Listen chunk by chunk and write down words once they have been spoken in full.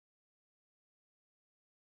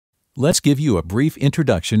Let's give you a brief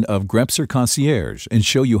introduction of Grepsr Concierge and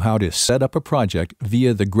show you how to set up a project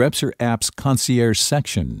via the Grepsr App's Concierge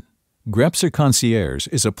section. Grepsr Concierge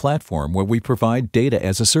is a platform where we provide data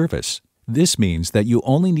as a service. This means that you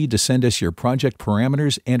only need to send us your project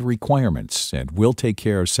parameters and requirements, and we'll take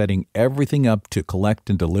care of setting everything up to collect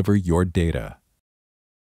and deliver your data.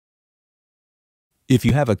 If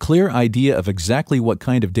you have a clear idea of exactly what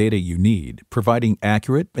kind of data you need, providing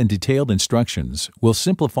accurate and detailed instructions will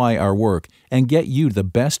simplify our work and get you the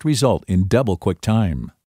best result in double-quick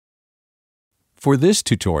time. For this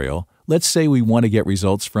tutorial, let's say we want to get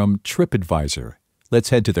results from TripAdvisor. Let's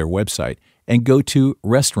head to their website and go to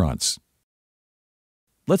Restaurants.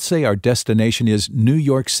 Let's say our destination is New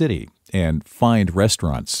York City and find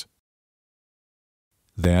restaurants.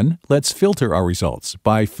 Then, let's filter our results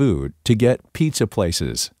by food to get pizza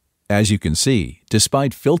places. As you can see,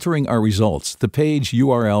 despite filtering our results, the page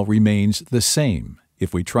URL remains the same.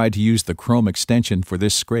 If we tried to use the Chrome extension for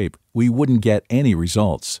this scrape, we wouldn't get any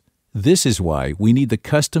results. This is why we need the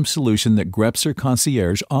custom solution that Grepsr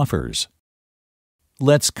Concierge offers.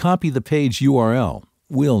 Let's copy the page URL.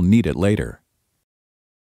 We'll need it later.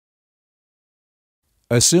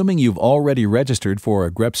 Assuming you've already registered for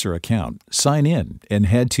a Grepsr account, sign in and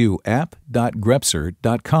head to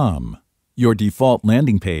app.grepsr.com. Your default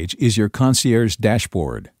landing page is your Concierge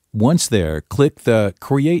dashboard. Once there, click the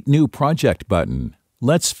Create New Project button.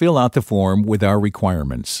 Let's fill out the form with our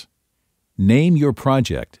requirements. Name your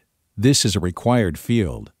project. This is a required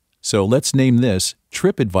field, so let's name this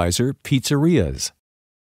TripAdvisor Pizzerias.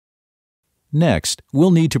 Next,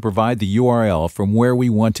 we'll need to provide the URL from where we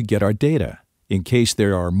want to get our data. In case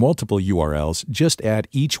there are multiple URLs, just add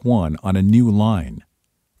each one on a new line.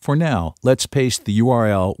 For now, let's paste the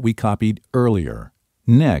URL we copied earlier.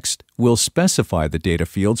 Next, we'll specify the data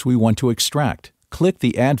fields we want to extract. Click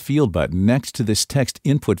the Add Field button next to this text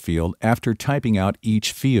input field after typing out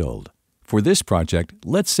each field. For this project,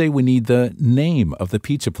 let's say we need the name of the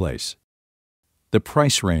pizza place, the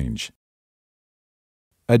price range,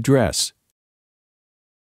 address,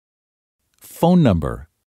 phone number,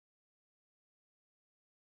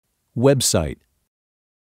 website,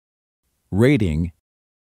 rating,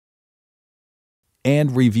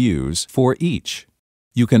 and reviews for each.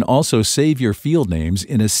 You can also save your field names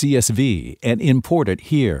in a CSV and import it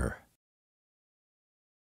here.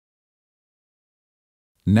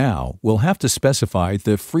 Now, we'll have to specify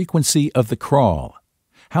the frequency of the crawl.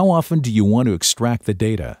 How often do you want to extract the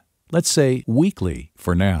data? Let's say weekly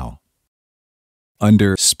for now.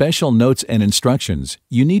 Under Special Notes and Instructions,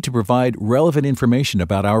 you need to provide relevant information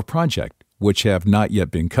about our project, which have not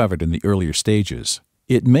yet been covered in the earlier stages.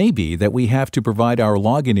 It may be that we have to provide our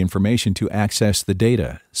login information to access the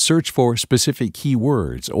data, search for specific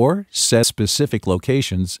keywords, or set specific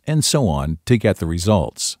locations, and so on to get the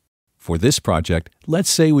results. For this project,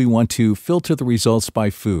 let's say we want to filter the results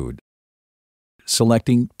by food,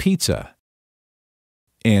 selecting pizza.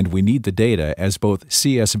 And we need the data as both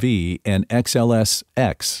CSV and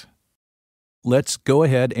XLSX. Let's go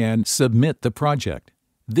ahead and submit the project.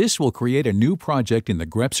 This will create a new project in the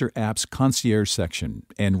Grepsr App's Concierge section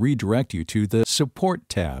and redirect you to the Support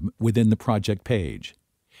tab within the project page.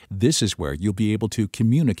 This is where you'll be able to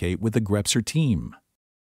communicate with the Grepsr team.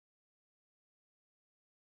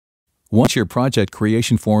 Once your project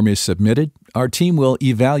creation form is submitted, our team will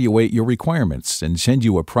evaluate your requirements and send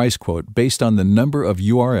you a price quote based on the number of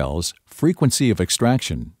URLs, frequency of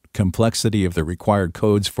extraction, complexity of the required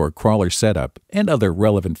codes for crawler setup, and other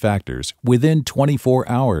relevant factors within 24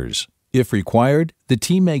 hours. If required, the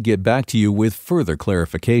team may get back to you with further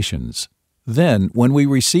clarifications. Then, when we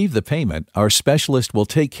receive the payment, our specialist will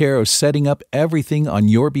take care of setting up everything on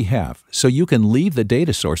your behalf so you can leave the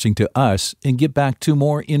data sourcing to us and get back to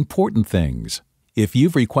more important things. If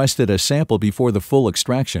you've requested a sample before the full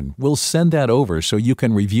extraction, we'll send that over so you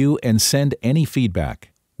can review and send any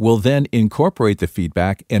feedback. We'll then incorporate the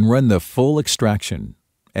feedback and run the full extraction.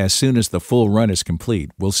 As soon as the full run is complete,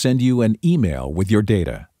 we'll send you an email with your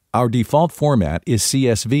data. Our default format is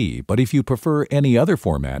CSV, but if you prefer any other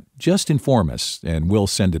format, just inform us and we'll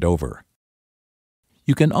send it over.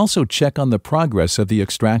 You can also check on the progress of the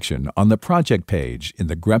extraction on the project page in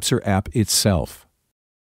the Grepsr app itself.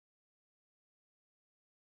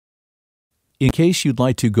 In case you'd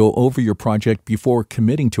like to go over your project before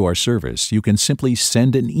committing to our service, you can simply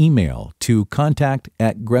send an email to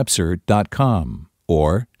contact@grepsr.com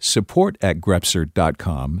or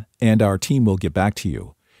support@grepsr.com and our team will get back to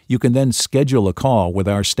you. You can then schedule a call with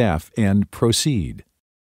our staff and proceed.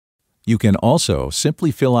 You can also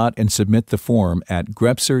simply fill out and submit the form at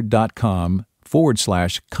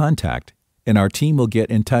grepsr.com/contact, and our team will get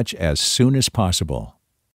in touch as soon as possible.